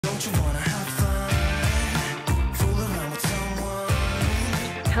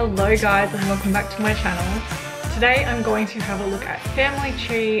Hello guys and welcome back to my channel. Today I'm going to have a look at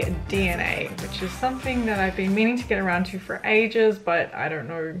FamilyTreeDNA, which is something that I've been meaning to get around to for ages, but I don't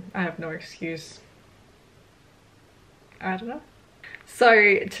know, I have no excuse. I don't know.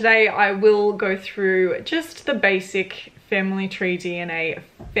 So today I will go through just the basic FamilyTreeDNA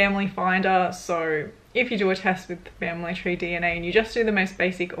family finder. So if you do a test with FamilyTreeDNA and you just do the most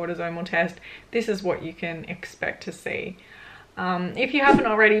basic autosomal test, this is what you can expect to see. If you haven't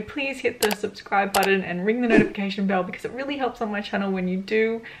already, please hit the subscribe button and ring the notification bell because it really helps on my channel when you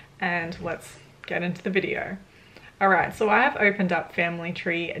do. And let's get into the video. Alright, so I have opened up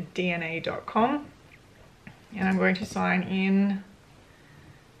FamilyTreeDNA.com and I'm going to sign in.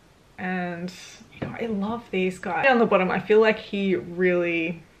 And you know, I love these guys. On the bottom, I feel like he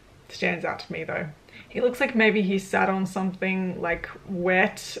really stands out to me though. He looks like maybe he sat on something like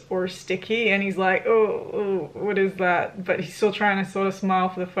wet or sticky and he's like, oh, what is that? But he's still trying to sort of smile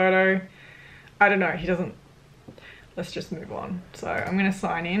for the photo. I don't know, he doesn't. Let's just move on. So I'm gonna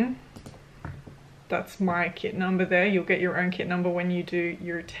sign in. That's my kit number there. You'll get your own kit number when you do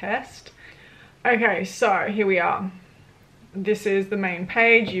your test. Okay, so here we are. This is the main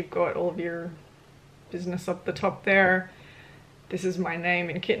page. You've got all of your business up the top there. This is my name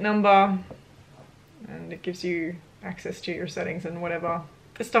and kit number. And it gives you access to your settings and whatever.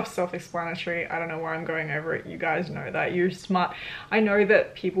 This stuff's self-explanatory. I don't know why I'm going over it. You guys know that. You're smart. I know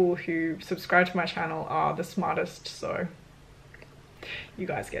that people who subscribe to my channel are the smartest, so you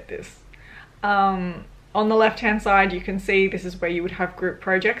guys get this. On the left-hand side, you can see this is where you would have group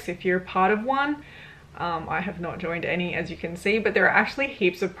projects if you're part of one. I have not joined any, as you can see, but there are actually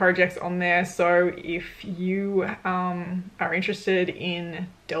heaps of projects on there. So if you are interested in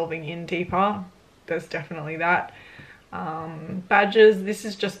delving in deeper, there's definitely that. Badges, this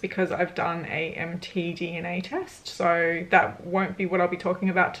is just because I've done a FTDNA test, so that won't be what I'll be talking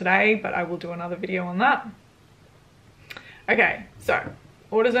about today, but I will do another video on that. Okay, so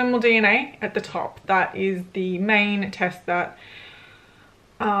autosomal DNA at the top, that is the main test that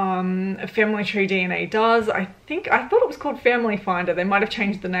FamilyTreeDNA does. I thought it was called Family Finder. They might have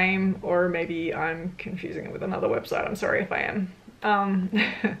changed the name, or maybe I'm confusing it with another website. I'm sorry if I am.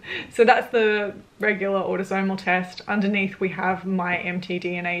 So that's the regular autosomal test. Underneath we have my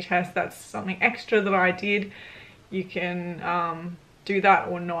FTDNA test. That's something extra that I did. You can do that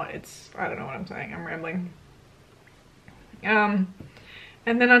or not. I don't know what I'm saying, I'm rambling. And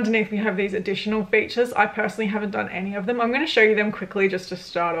then underneath we have these additional features. I personally haven't done any of them. I'm going to show you them quickly just to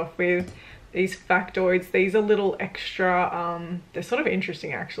start off with. These factoids, these are little extra, they're sort of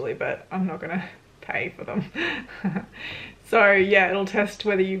interesting actually, but I'm not going to pay for them. So yeah, it'll test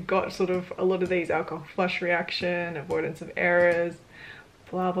whether you've got sort of a lot of these alcohol flush reaction, avoidance of errors,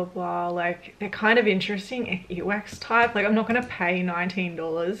 blah blah blah. Like, they're kind of interesting, earwax type. Like, I'm not going to pay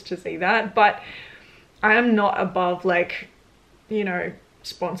 $19 to see that, but I am not above, like, you know,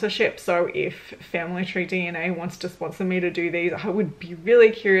 sponsorship. So if FamilyTreeDNA wants to sponsor me to do these, I would be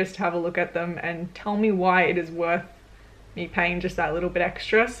really curious to have a look at them and tell me why it is worth me paying just that little bit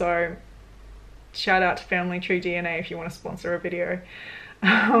extra. So shout out to FamilyTreeDNA if you want to sponsor a video.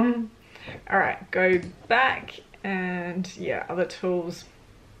 All right, go back, and yeah, other tools.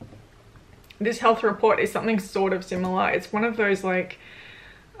 This health report is something sort of similar. It's one of those, like,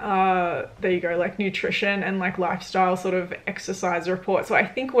 there you go, like nutrition and like lifestyle sort of exercise report. So I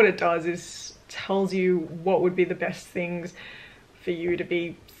think what it does is tells you what would be the best things for you to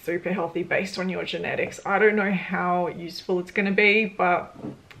be super healthy based on your genetics. I don't know how useful it's going to be, but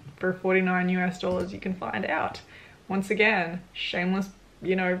for $49 US you can find out. Once again, shameless,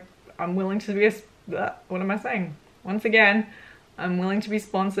 you know, I'm willing to be what am I saying? Once again, I'm willing to be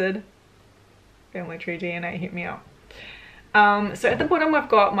sponsored. FamilyTreeDNA, hit me up. So at the bottom we've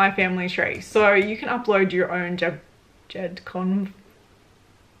got my family tree. So you can upload your own GEDCON.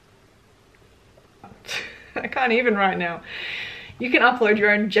 I can't even right now. You can upload your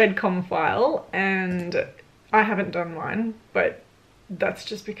own GEDCON file, and I haven't done mine, but that's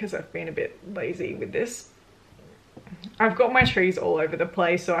just because I've been a bit lazy with this. I've got my trees all over the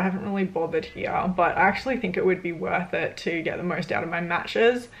place, so I haven't really bothered here, but I actually think it would be worth it to get the most out of my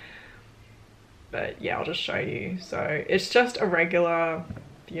matches. But yeah, I'll just show you. So it's just a regular,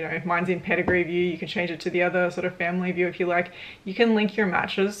 you know, mine's in pedigree view. You can change it to the other sort of family view if you like. You can link your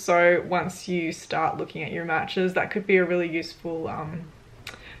matches. So once you start looking at your matches, that could be a really useful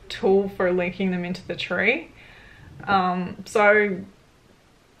tool for linking them into the tree. So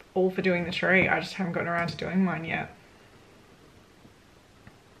all for doing the tree. I just haven't gotten around to doing mine yet.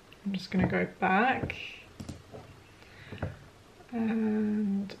 I'm just gonna go back.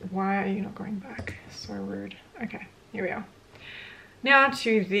 And why are you not going back? So rude. Okay, here we are. Now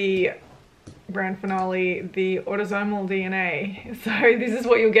to the grand finale, the autosomal DNA. So this is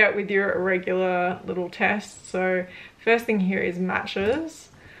what you'll get with your regular little test. So first thing here is matches.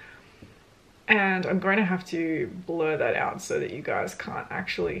 And I'm going to have to blur that out so that you guys can't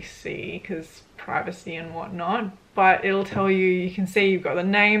actually see because privacy and whatnot. But it'll tell you, you can see you've got the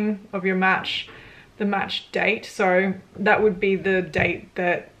name of your match, the match date. So that would be the date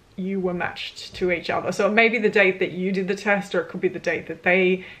that you were matched to each other. So it may be the date that you did the test, or it could be the date that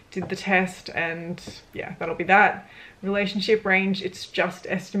they did the test, and yeah, that'll be that. Relationship range, it's just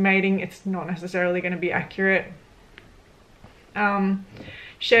estimating, it's not necessarily going to be accurate.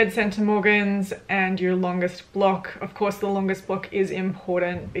 Shared centimorgans and your longest block. Of course, the longest block is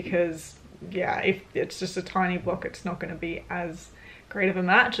important because yeah, if it's just a tiny block, it's not going to be as great of a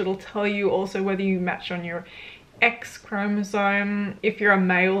match. It'll tell you also whether you match on your X chromosome. If you're a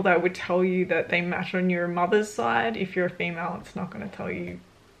male, that would tell you that they match on your mother's side. If you're a female, it's not going to tell you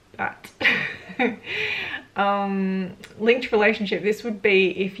that. Linked relationship, this would be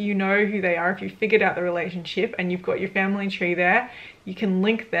if you know who they are, if you figured out the relationship and you've got your family tree there, you can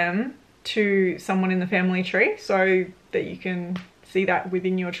link them to someone in the family tree so that you can see that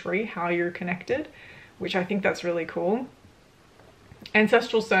within your tree how you're connected, which I think that's really cool.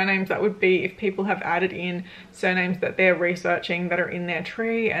 Ancestral surnames, that would be if people have added in surnames that they're researching that are in their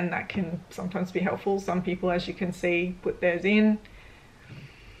tree, and that can sometimes be helpful. Some people, as you can see, put theirs in.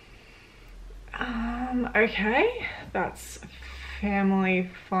 Okay, that's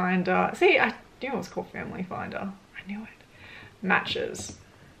Family Finder. See, I knew it was called Family Finder. I knew it. Matches.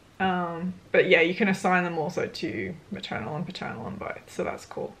 But yeah, you can assign them also to maternal and paternal and both, so that's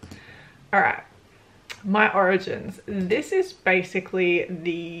cool. All right. My origins. This is basically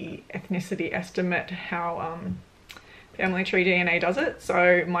the ethnicity estimate, how FamilyTreeDNA does it.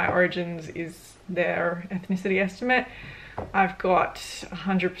 So my origins is their ethnicity estimate. I've got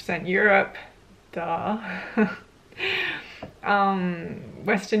 100% Europe, duh.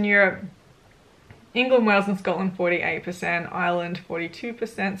 Western Europe, England, Wales and Scotland 48%, Ireland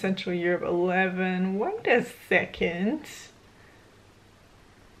 42%, Central Europe 11%. Wait a second.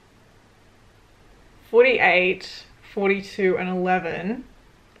 48, 42 and 11.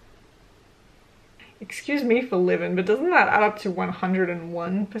 Excuse me for living, but doesn't that add up to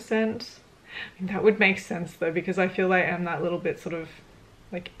 101%? I mean, that would make sense though, because I feel I am that little bit sort of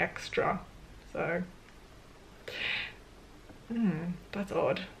like extra. So, that's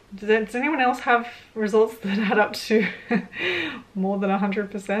odd. Does anyone else have results that add up to more than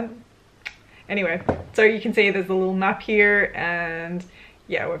 100%? Anyway, so you can see there's a little map here, and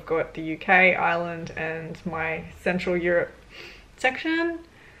yeah, we've got the UK, Ireland, and my Central Europe section.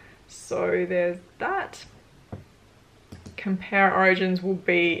 So there's that. Compare origins will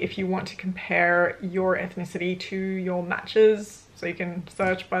be if you want to compare your ethnicity to your matches. So you can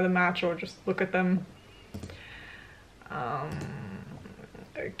search by the match or just look at them.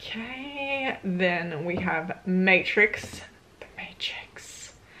 Okay, then we have matrix. The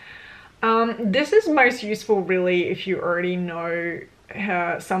matrix. This is most useful really if you already know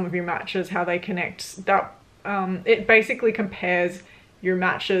some of your matches, how they connect. That it basically compares your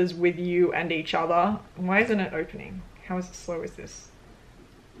matches with you and each other. Why isn't it opening? How is it slow as this?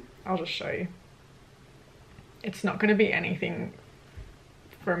 I'll just show you. It's not going to be anything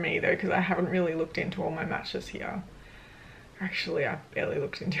for me though, because I haven't really looked into all my matches here. Actually, I barely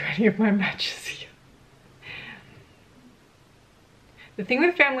looked into any of my matches here. The thing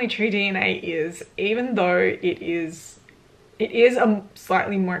with FamilyTreeDNA is, even though it is a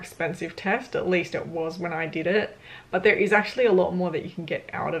slightly more expensive test, at least it was when I did it, but there is actually a lot more that you can get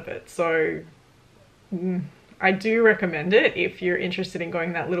out of it. So I do recommend it if you're interested in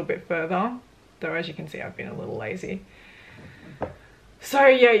going that little bit further, though as you can see I've been a little lazy. So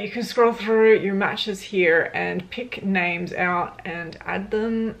yeah, you can scroll through your matches here and pick names out and add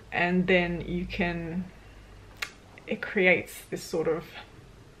them, and then you can, it creates this sort of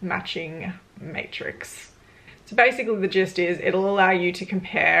matching matrix. So basically the gist is it'll allow you to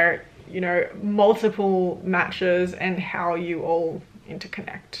compare, you know, multiple matches and how you all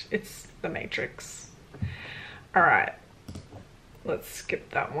interconnect. It's the matrix. All right, let's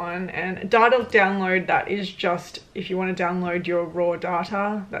skip that one. And data download, that is just if you want to download your raw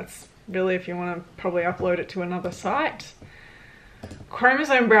data. That's really if you want to probably upload it to another site.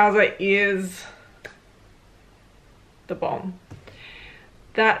 Chromosome browser is the bomb.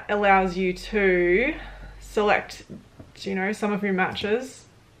 That allows you to select, you know, some of your matches.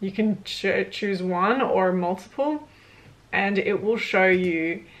 You can choose one or multiple, and it will show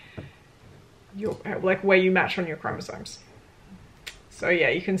you your, like, where you match on your chromosomes. So yeah,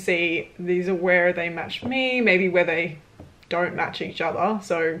 you can see these are where they match me, maybe where they don't match each other.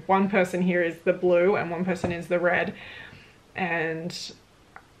 So one person here is the blue and one person is the red, and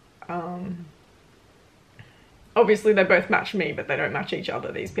obviously they both match me, but they don't match each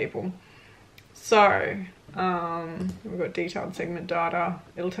other, these people. So we've got detailed segment data.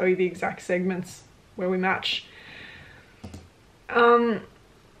 It'll tell you the exact segments where we match.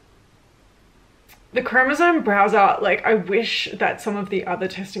 The chromosome browser, like, I wish that some of the other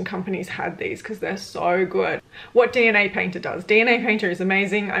testing companies had these because they're so good. What DNA Painter does. DNA Painter is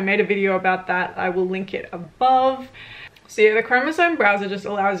amazing. I made a video about that. I will link it above. So yeah, the chromosome browser just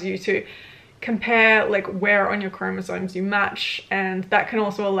allows you to compare like where on your chromosomes you match, and that can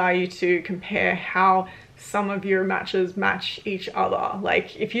also allow you to compare how some of your matches match each other.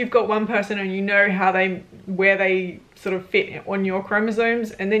 Like if you've got one person and you know how where they sort of fit on your chromosomes,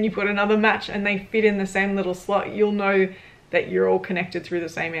 and then you've got another match and they fit in the same little slot, you'll know that you're all connected through the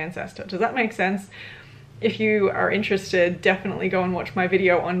same ancestor. Does that make sense? If you are interested, definitely go and watch my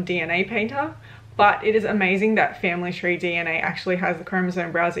video on DNA Painter. But it is amazing that FamilyTreeDNA actually has the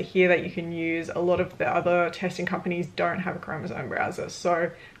chromosome browser here that you can use. A lot of the other testing companies don't have a chromosome browser,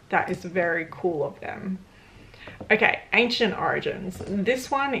 so that is very cool of them. Okay, ancient origins. This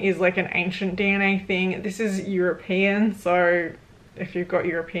one is like an ancient DNA thing. This is European, so if you've got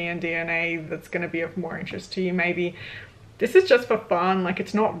European DNA, that's going to be of more interest to you maybe. This is just for fun, like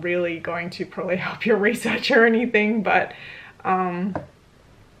it's not really going to probably help your research or anything, but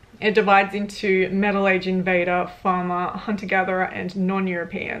it divides into Middle Age invader, farmer, hunter-gatherer, and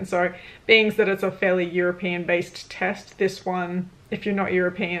non-European. So being that it's a fairly European-based test, this one, if you're not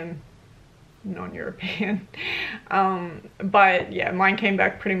European, non-European. But yeah, mine came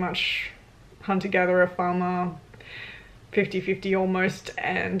back pretty much hunter-gatherer, farmer, 50-50 almost,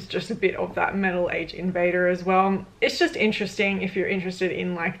 and just a bit of that Middle Age invader as well. It's just interesting if you're interested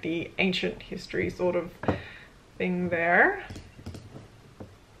in like the ancient history sort of thing there.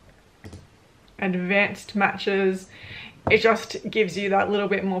 Advanced matches, it just gives you that little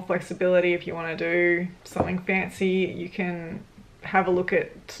bit more flexibility. If you want to do something fancy, you can have a look at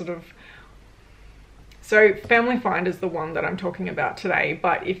sort of, so Family Find is the one that I'm talking about today,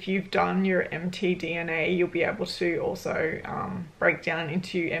 but if you've done your FTDNA, you'll be able to also break down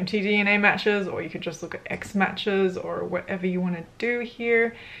into FTDNA matches, or you could just look at X matches or whatever you want to do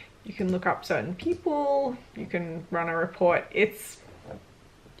here. You can look up certain people, you can run a report. It's,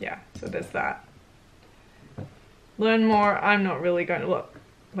 yeah, so there's that. Learn more. I'm not really going to look.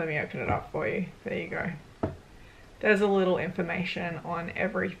 Let me open it up for you. There you go. There's a little information on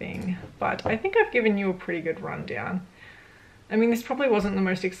everything, but I think I've given you a pretty good rundown. I mean, this probably wasn't the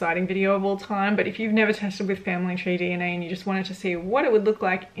most exciting video of all time, but if you've never tested with FamilyTreeDNA and you just wanted to see what it would look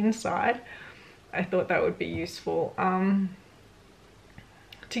like inside, I thought that would be useful. To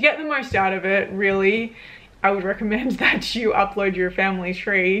get the most out of it, really, I would recommend that you upload your family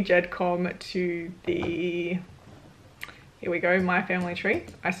tree, GEDCOM, to the, here we go, My Family Tree.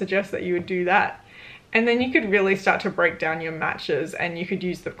 I suggest that you would do that. And then you could really start to break down your matches, and you could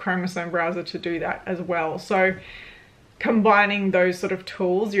use the chromosome browser to do that as well. So combining those sort of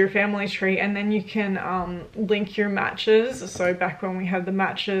tools, your family tree, and then you can link your matches. So back when we had the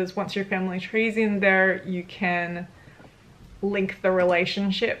matches, once your family tree's in there, you can link the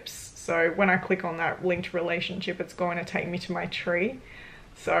relationships. So when I click on that linked relationship, it's going to take me to my tree.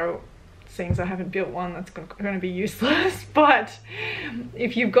 So seeing as I haven't built one, that's going to be useless. But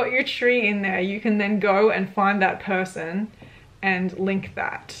if you've got your tree in there, you can then go and find that person and link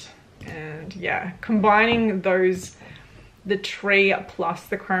that. And yeah, combining those, the tree plus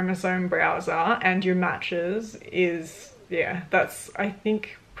the chromosome browser and your matches is, yeah, that's, I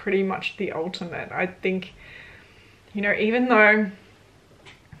think, pretty much the ultimate. I think, you know, even though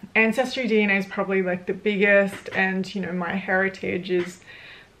Ancestry DNA is probably like the biggest, and you know, My Heritage is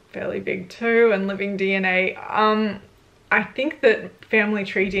fairly big too, and Living DNA, I think that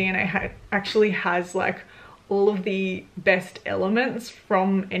FamilyTreeDNA actually has like all of the best elements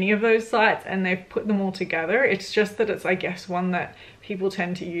from any of those sites, and they've put them all together. It's just that it's, I guess, one that people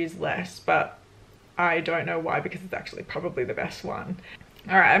tend to use less, but I don't know why, because it's actually probably the best one.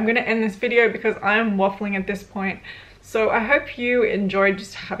 All right, I'm gonna end this video because I am waffling at this point. So I hope you enjoyed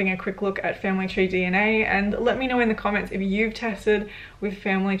just having a quick look at FamilyTreeDNA, and let me know in the comments if you've tested with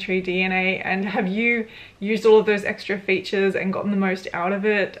FamilyTreeDNA and have you used all of those extra features and gotten the most out of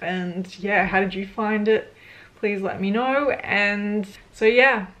it, and yeah, how did you find it? Please let me know. And so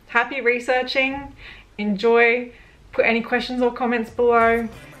yeah, happy researching, enjoy, put any questions or comments below,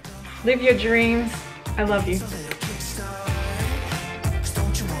 live your dreams. I love you.